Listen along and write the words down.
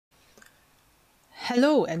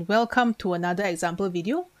Hello and welcome to another example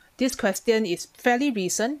video. This question is fairly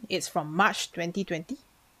recent. It's from March 2020,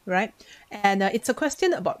 right? And it's a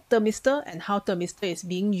question about thermistor and how thermistor is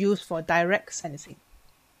being used for direct sensing.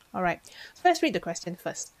 All right, so let's read the question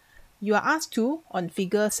first. You are asked to, on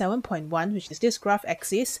figure 7.1, which is this graph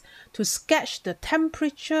axis, to sketch the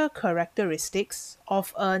temperature characteristics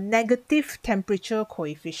of a negative temperature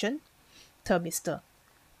coefficient thermistor.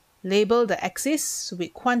 Label the axis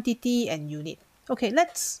with quantity and unit. Okay,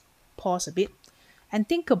 let's pause a bit and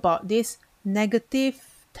think about this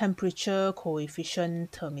negative temperature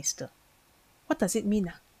coefficient thermistor. What does it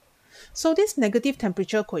mean? So this negative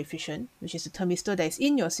temperature coefficient, which is the thermistor that is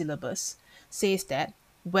in your syllabus, says that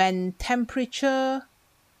when temperature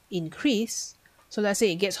increase, so let's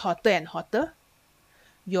say it gets hotter and hotter,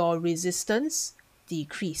 your resistance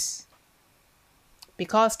decrease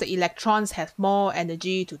because the electrons have more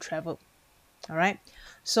energy to travel. All right,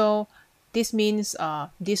 so this means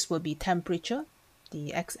this will be temperature,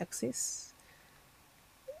 the x-axis.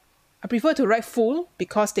 I prefer to write full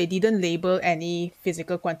because they didn't label any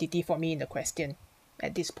physical quantity for me in the question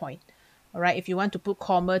at this point. All right, if you want to put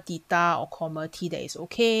comma theta or comma t, that is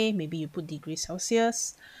okay. Maybe you put degrees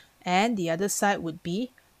Celsius. And the other side would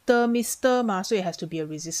be thermistor, so it has to be a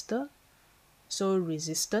resistor. So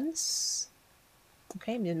resistance.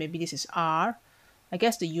 Okay, maybe this is R. I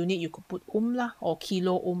guess the unit you could put ohm lah, or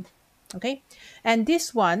kilo ohm. Okay, and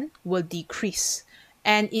this one will decrease,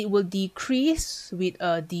 and it will decrease with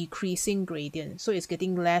a decreasing gradient. So it's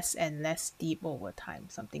getting less and less deep over time,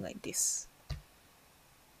 something like this.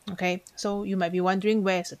 Okay, so you might be wondering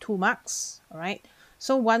where's the 2 marks. All right,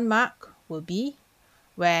 so 1 mark will be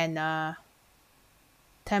when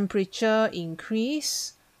temperature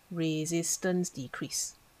increase, resistance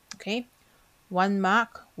decrease. Okay, 1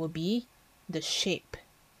 mark will be the shape.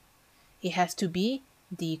 It has to be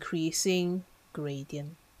decreasing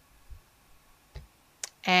gradient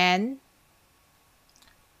and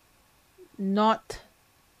not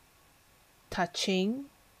touching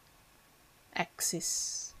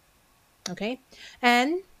axis. Okay,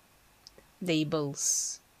 and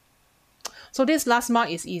labels. So this last mark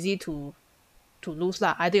is easy to lose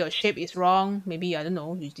lah. Either your shape is wrong, maybe I don't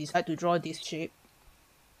know, you decide to draw this shape.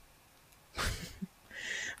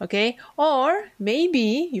 Okay, or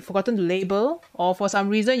maybe you've forgotten to label, or for some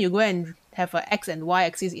reason you go and have a x and y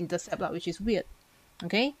axis intercept, which is weird.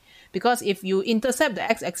 Okay, because if you intercept the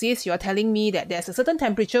x-axis, you're telling me that there's a certain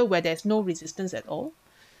temperature where there's no resistance at all.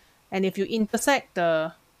 And if you intersect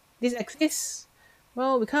this axis,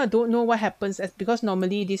 well, we kind of don't know what happens, because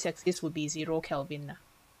normally this axis would be 0 Kelvin.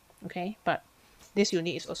 Okay, but this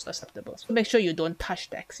unit is also acceptable. So make sure you don't touch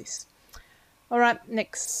the axis. All right,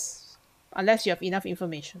 next. Unless you have enough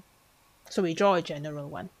information. So we draw a general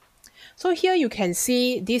one. So here you can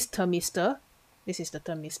see this thermistor, this is the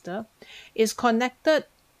thermistor, is connected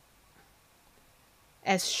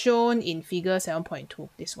as shown in figure 7.2,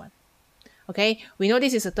 this one. Okay, we know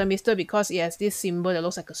this is a thermistor because it has this symbol that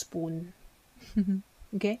looks like a spoon.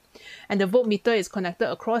 Okay, and the voltmeter is connected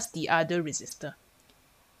across the other resistor.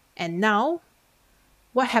 And now,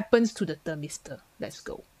 what happens to the thermistor? Let's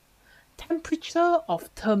go. Temperature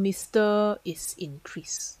of thermistor is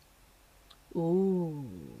increased. Ooh.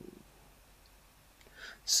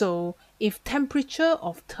 So if temperature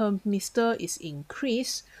of thermistor is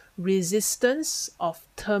increased, resistance of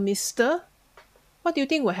thermistor, what do you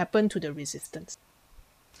think will happen to the resistance?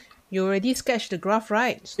 You already sketched the graph,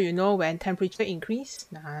 right? So you know when temperature increase,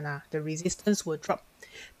 the resistance will drop.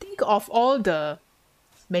 Think of all the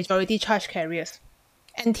majority charge carriers.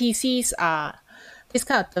 n.t.cs are this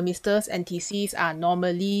kind of thermistors, n.t.cs are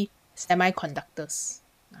normally semiconductors.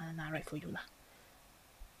 Right for you lah.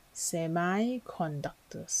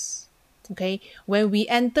 Semiconductors. Okay, when we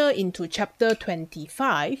enter into chapter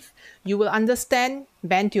 25, you will understand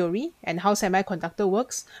band theory and how semiconductor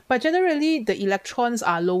works. But generally, the electrons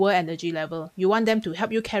are lower energy level. You want them to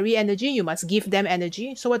help you carry energy, you must give them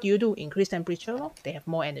energy. So what do? Increase temperature. They have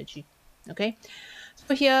more energy. Okay.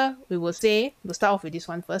 So here we will say, we'll start off with this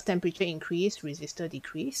one first. Temperature increase, resistor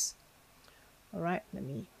decrease. All right, let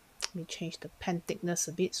me change the pen thickness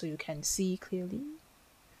a bit so you can see clearly.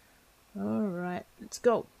 All right, let's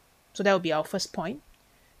go. So that will be our first point.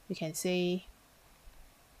 We can say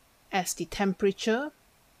as the temperature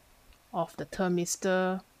of the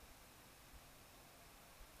thermistor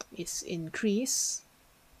is increased,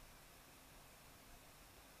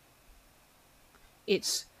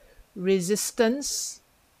 its resistance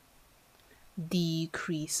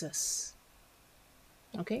decreases.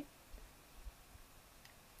 Okay,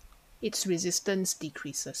 its resistance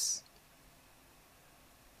decreases.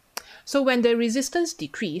 So when the resistance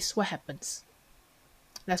decreases, what happens?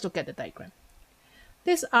 Let's look at the diagram.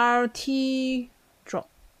 This RT drop,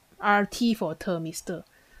 RT for thermistor.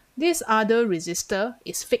 This other resistor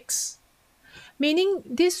is fixed, meaning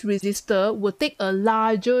this resistor will take a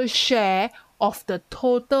larger share of the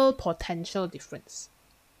total potential difference.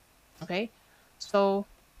 Okay, so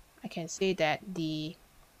I can say that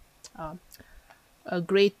a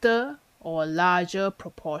greater or larger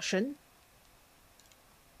proportion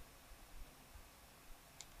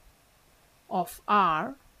of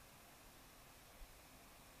R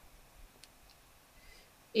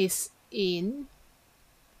is in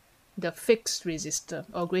the fixed resistor,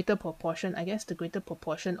 or greater proportion, I guess the greater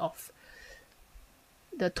proportion of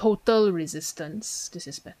the total resistance, this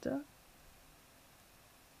is better,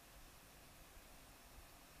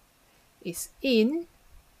 is in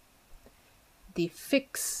the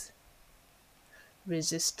fixed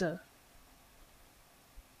resistor.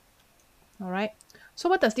 Alright, so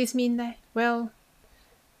what does this mean then? Well,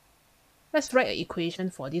 let's write an equation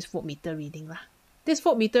for this voltmeter reading lah. This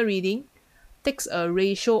voltmeter reading takes a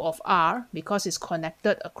ratio of R, because it's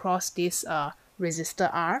connected across this resistor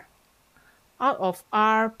R, out of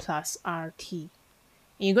R plus RT. And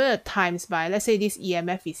you're going to times by, let's say this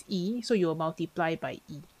EMF is E, so you'll multiply by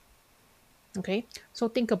E. Okay, so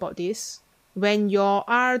think about this. When your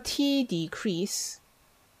RT decrease,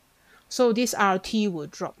 so this RT will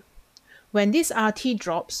drop. When this RT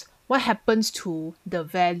drops, what happens to the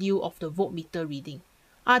value of the voltmeter reading?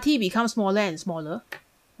 RT becomes smaller and smaller.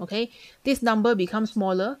 Okay, this number becomes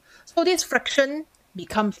smaller, so this fraction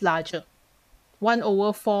becomes larger. 1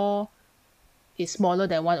 over 4 is smaller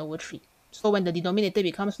than 1 over 3. So when the denominator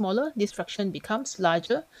becomes smaller, this fraction becomes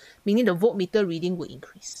larger, meaning the voltmeter reading will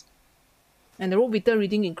increase. And the voltmeter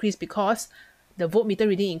reading increase because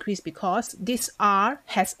this R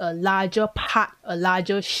has a larger part, a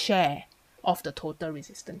larger share of the total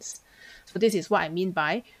resistance. So this is what I mean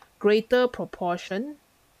by greater proportion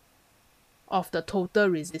of the total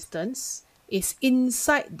resistance is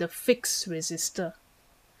inside the fixed resistor.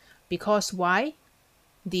 Because why?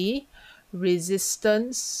 The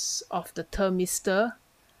resistance of the thermistor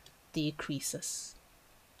decreases.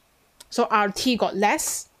 So RT got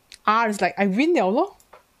less. R is like, I win liao lor.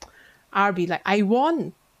 R be like, I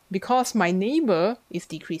won, because my neighbor is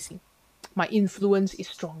decreasing. My influence is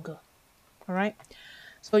stronger. Alright?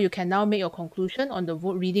 So you can now make your conclusion on the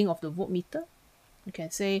reading of the voltmeter. You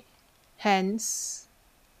can say, hence,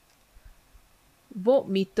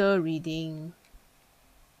 voltmeter reading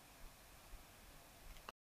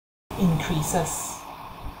increases.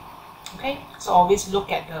 Okay, so always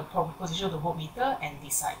look at the position of the voltmeter and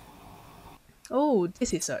decide. Oh,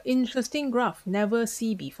 this is an interesting graph, never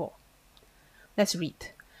seen before. Let's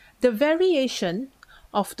read. The variation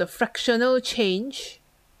of the fractional change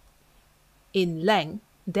in length,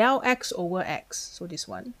 del x over x, so this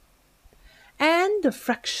one, and the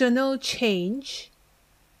fractional change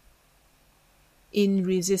in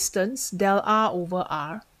resistance, del R over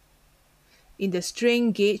R, in the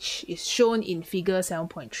strain gauge is shown in figure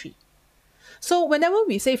 7.3. So whenever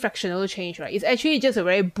we say fractional change, right, it's actually just a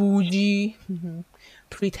very bougie,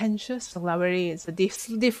 pretentious, it's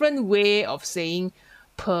a different way of saying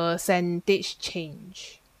percentage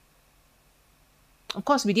change. Of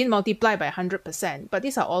course, we didn't multiply by 100%, but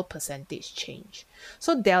these are all percentage change.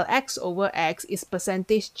 So del x over x is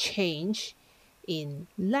percentage change in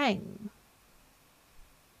length.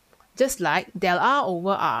 Just like del R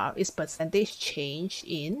over R is percentage change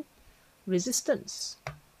in resistance.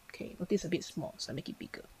 Okay, notice a bit small, so I make it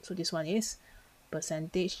bigger. So this one is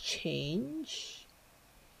percentage change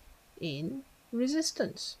in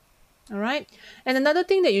resistance. Alright, and another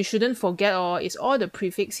thing that you shouldn't forget is all the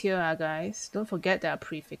prefix here, guys. Don't forget there are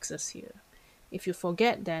prefixes here. If you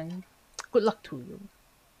forget, then good luck to you.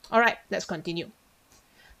 Alright, let's continue.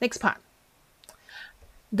 Next part.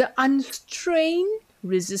 The unstrained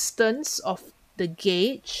resistance of the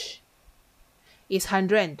gauge is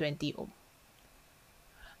 120 ohm.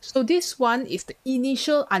 So this one is the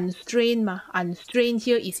initial unstrained. Unstrained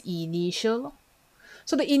here is initial.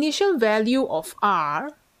 So the initial value of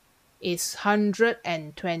R is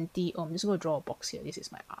 120 ohm. I'm just going to draw a box here. This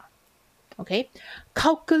is my R. Okay.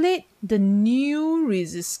 Calculate the new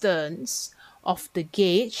resistance of the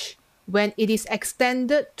gauge when it is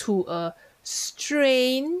extended to a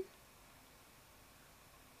strain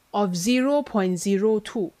of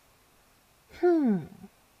 0.02.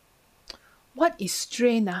 What is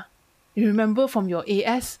strain? You remember from your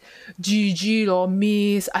AS? GG lor,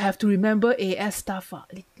 miss. I have to remember AS stuff.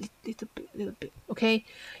 Little bit. Okay?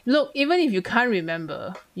 Look, even if you can't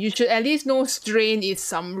remember, you should at least know strain is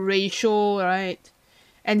some ratio, right?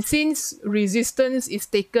 And since resistance is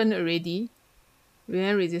taken already,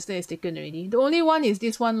 Real resistance is taken already. The only one is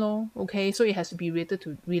this one lor. Okay, so it has to be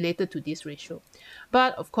related to this ratio.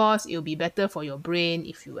 But of course, it'll be better for your brain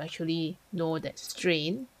if you actually know that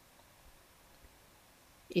strain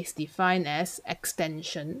is defined as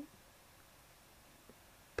extension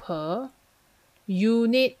per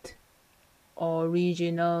unit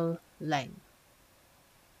original length,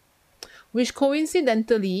 which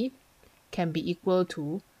coincidentally can be equal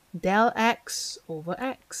to del x over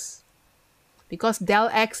x, because del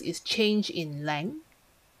x is change in length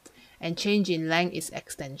and change in length is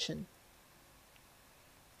extension.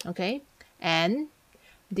 Okay, and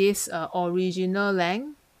this original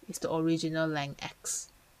length is the original length x.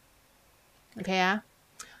 Okay,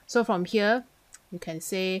 so from here you can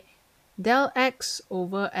say del x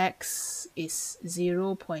over x is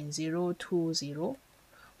 0.020.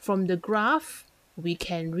 From the graph, we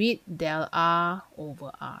can read del r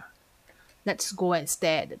over r. Let's go and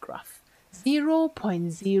stare at the graph.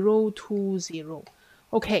 0.020.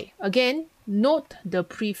 Okay, again, note the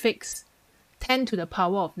prefix 10 to the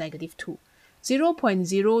power of negative 2.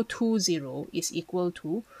 0.020 is equal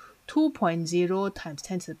to 2.0 times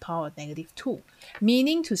 10 to the power of negative 2.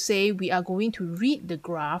 Meaning to say we are going to read the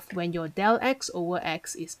graph when your del x over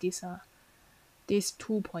x is this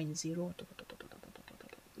 2.0.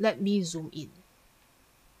 Let me zoom in.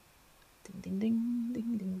 Ding, ding, ding,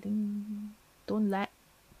 ding, ding, ding. Don't lag.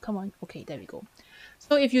 Come on. Okay, there we go.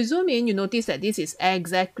 So if you zoom in, you notice that this is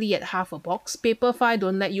exactly at half a box. Paper 5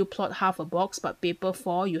 don't let you plot half a box, but paper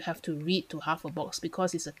 4 you have to read to half a box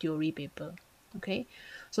because it's a theory paper. Okay,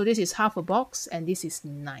 so this is half a box and this is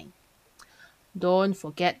 9. Don't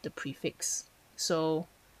forget the prefix. So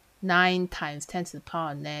 9 times 10 to the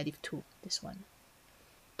power of negative 2, this one.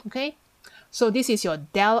 Okay, so this is your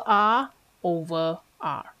del r over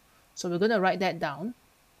r. So we're going to write that down.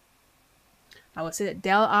 I will say that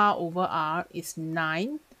del r over r is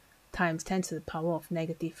 9 times 10 to the power of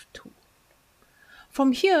negative 2.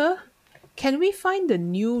 From here, can we find the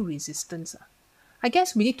new resistance? I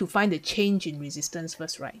guess we need to find the change in resistance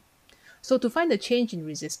first, right? So to find the change in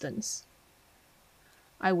resistance,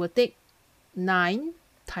 I will take 9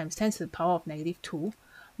 times 10 to the power of negative 2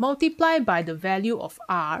 multiplied by the value of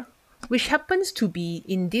R, which happens to be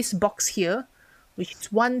in this box here, which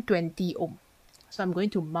is 120 ohm. So I'm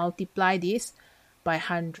going to multiply this by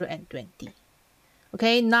 120.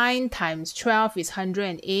 Okay, 9 times 12 is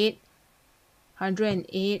 108.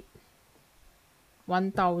 108,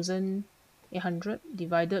 1,800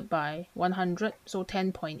 divided by 100, so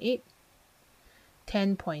 10.8.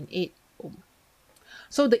 10.8 ohm.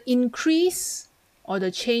 So the increase or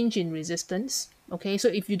the change in resistance, okay, so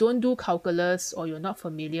if you don't do calculus or you're not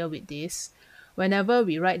familiar with this, whenever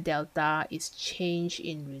we write delta, is change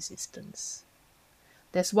in resistance.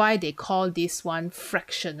 That's why they call this one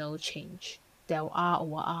fractional change, del R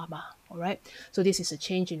over R, all right? So this is a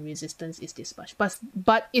change in resistance, is this much.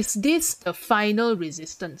 But is this the final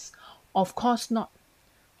resistance? Of course not.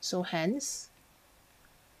 So hence,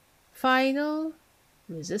 final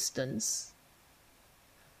resistance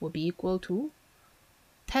will be equal to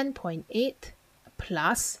 10.8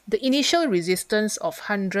 plus the initial resistance of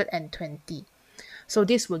 120. So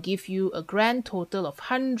this will give you a grand total of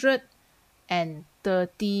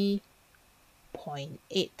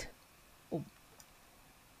 130.8 ohm.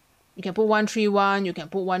 You can put 131, you can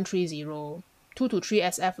put 130, 2 to 3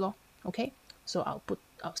 SF lor. Okay, so I'll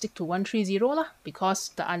stick to 130 lah, because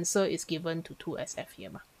the answer is given to 2 SF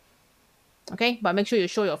here ma. Okay, but make sure you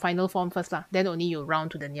show your final form first lah, then only you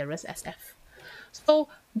round to the nearest SF. So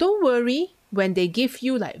don't worry when they give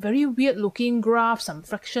you like very weird looking graphs, some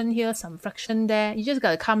fraction here, some fraction there. You just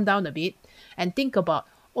gotta calm down a bit and think about,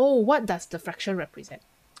 oh, what does the fraction represent?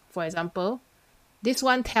 For example, this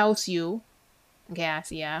one tells you, okay,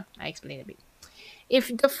 I explain a bit.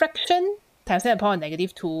 If the fraction times 10 to the power of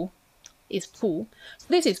negative 2 is 2, so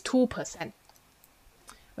this is 2%.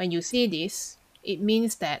 When you see this, it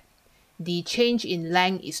means that the change in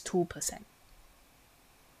length is 2%.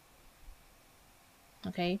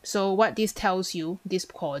 Okay, so what this tells you, this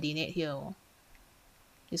coordinate here,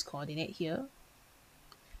 it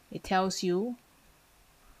tells you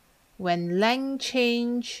when length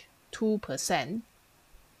change 2%,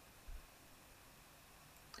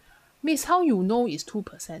 Miss, how you know it's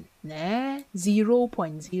 2%? Nah,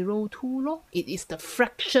 0.02 lor. It is the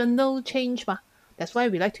fractional change ma. That's why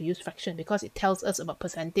we like to use fraction, because it tells us about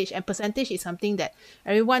percentage, and percentage is something that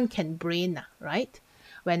everyone can brain, right?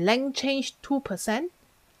 When length change 2%,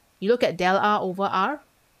 you look at del R over R,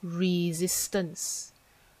 resistance.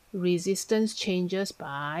 Resistance changes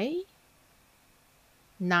by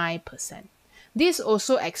 9%. This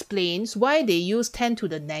also explains why they use 10 to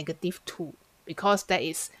the negative 2, because that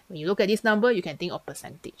is, when you look at this number, you can think of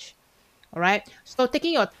percentage. All right, so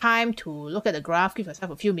taking your time to look at the graph, give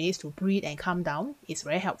yourself a few minutes to breathe and calm down is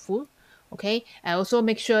very helpful. Okay, and also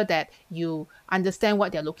make sure that you understand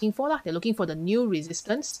what they're looking for. They're looking for the new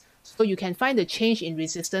resistance. So you can find the change in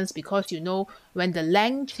resistance because you know when the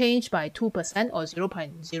length changed by 2% or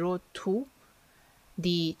 0.02,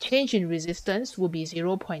 the change in resistance will be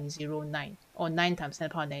 0.09 or 9 times 10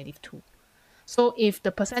 power negative 2. So if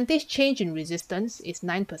the percentage change in resistance is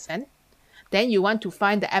 9%, then you want to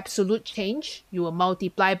find the absolute change, you will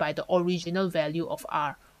multiply by the original value of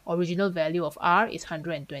R. Original value of R is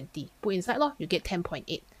 120. Put inside, you get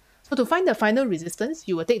 10.8. So to find the final resistance,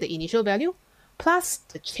 you will take the initial value plus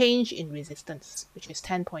the change in resistance, which is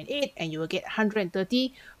 10.8, and you will get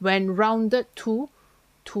 130 when rounded to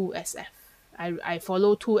 2SF. I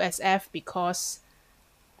follow 2SF because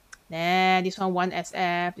this one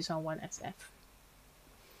 1SF, this one 1SF.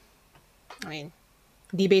 I mean,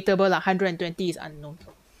 debatable, 120 is unknown.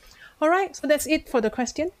 Alright, so that's it for the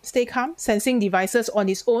question. Stay calm. Sensing devices on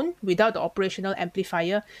its own without the operational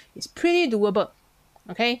amplifier is pretty doable.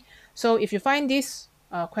 Okay, so if you find this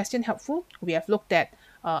question helpful, we have looked at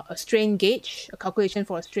a strain gauge, a calculation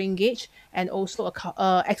for a strain gauge, and also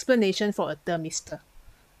a explanation for a thermistor.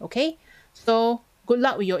 Okay, so good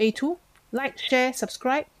luck with your A2. Like, share,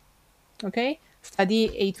 subscribe. Okay, study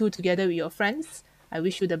A2 together with your friends. I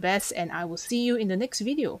wish you the best, and I will see you in the next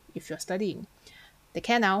video if you're studying. Take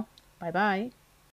care now. Bye-bye.